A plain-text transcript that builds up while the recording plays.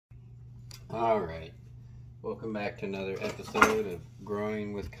Alright, welcome back to another episode of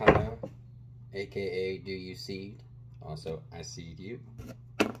Growing with Kyle, aka Do You Seed? Also, I seed you.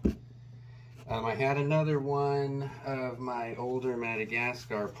 I had another one of my older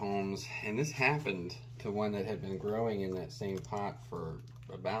Madagascar poems, and this happened to one that had been growing in that same pot for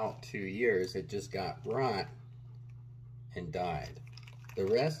about 2 years. It just got rot and died. The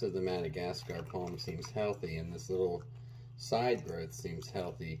rest of the Madagascar poem seems healthy, and this little side growth seems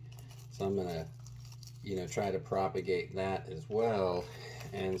healthy. So I'm gonna, try to propagate that as well.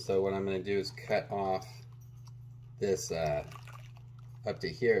 And so what I'm gonna do is cut off this up to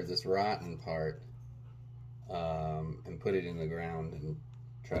here, this rotten part, and put it in the ground and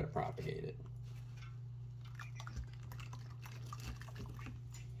try to propagate it.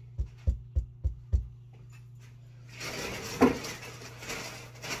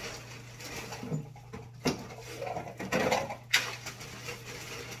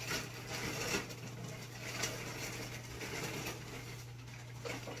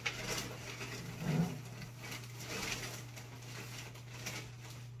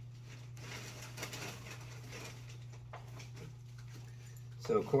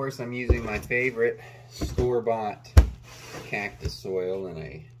 So of course I'm using my favorite store-bought cactus soil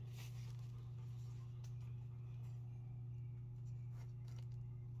in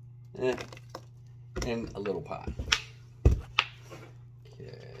a little pot.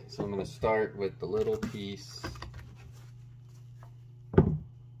 Okay, so I'm going to start with the little piece. Get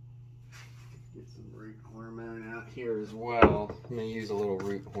some root hormone out here as well. I'm going to use a little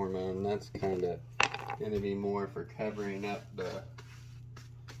root hormone. That's kind of going to be more for covering up the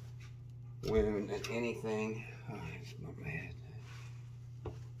wound than anything. Oh, I just bumped my head.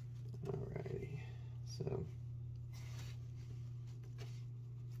 Alrighty, so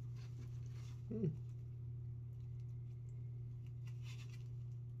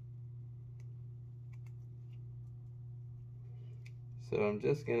so I'm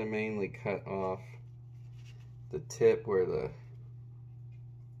just going to mainly cut off the tip where the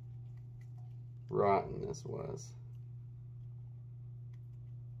rottenness was.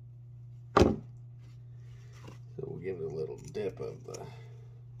 So we'll give it a little dip of the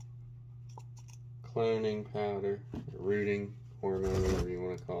cloning powder, or rooting hormone, whatever you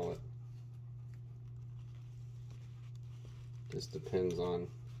want to call it. Just depends on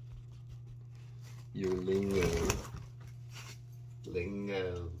your lingo.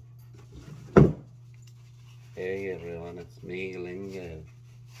 Hey everyone, it's me, Lingo.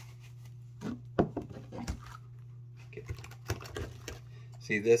 Okay.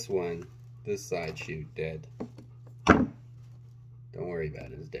 See this one, this side shoot dead. Don't worry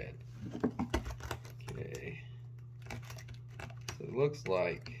about it, it's dead. Okay. So it looks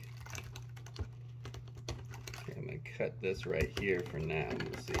like, okay, I'm going to cut this right here for now.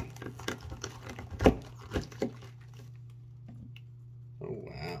 We'll see. Oh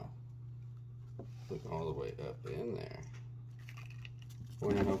wow. Look all the way up in there.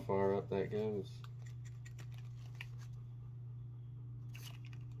 Wonder how far up that goes.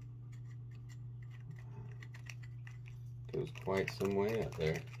 Goes quite some way up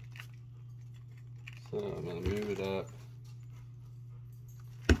there. So I'm going to move it up.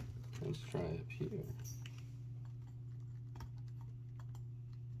 Let's try up here.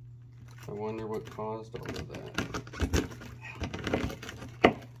 I wonder what caused all of that.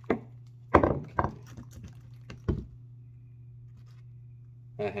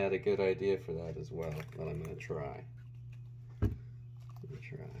 I had a good idea for that as well, but I'm going to try.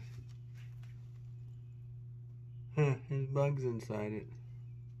 There's bugs inside it.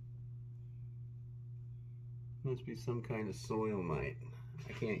 Must be some kind of soil mite.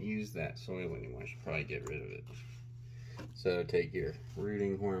 I can't use that soil anymore. I should probably get rid of it. So take your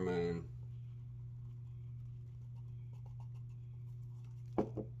rooting hormone.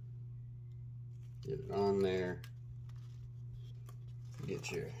 Get it on there.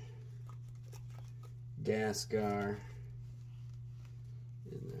 Get your Gascar.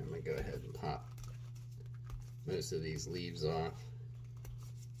 And then I'm going to go ahead and pop most of these leaves off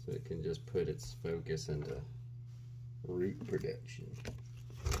so it can just put its focus into root production.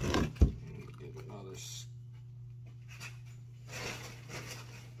 Give another see,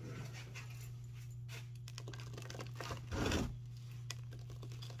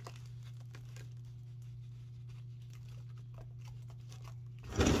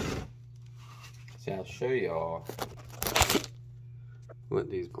 I'll show y'all what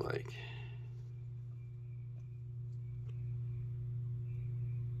these look like.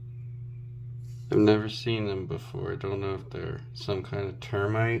 I've never seen them before. I don't know if they're some kind of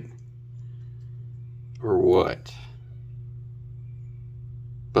termite or what.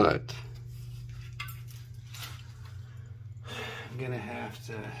 But I'm gonna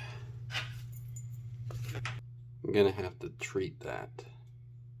have to treat that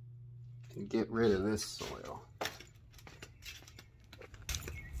and get rid of this soil,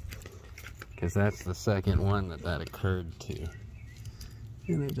 because that's the second one that occurred to.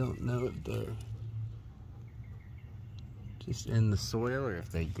 And I don't know if they're just in the soil or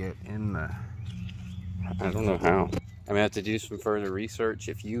if they get in the, I don't know how. I'm gonna have to do some further research.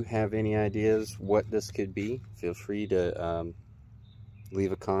 If you have any ideas what this could be, feel free to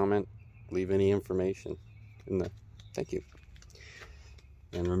leave a comment, leave any information in the, thank you.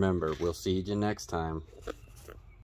 And remember, we'll see you next time.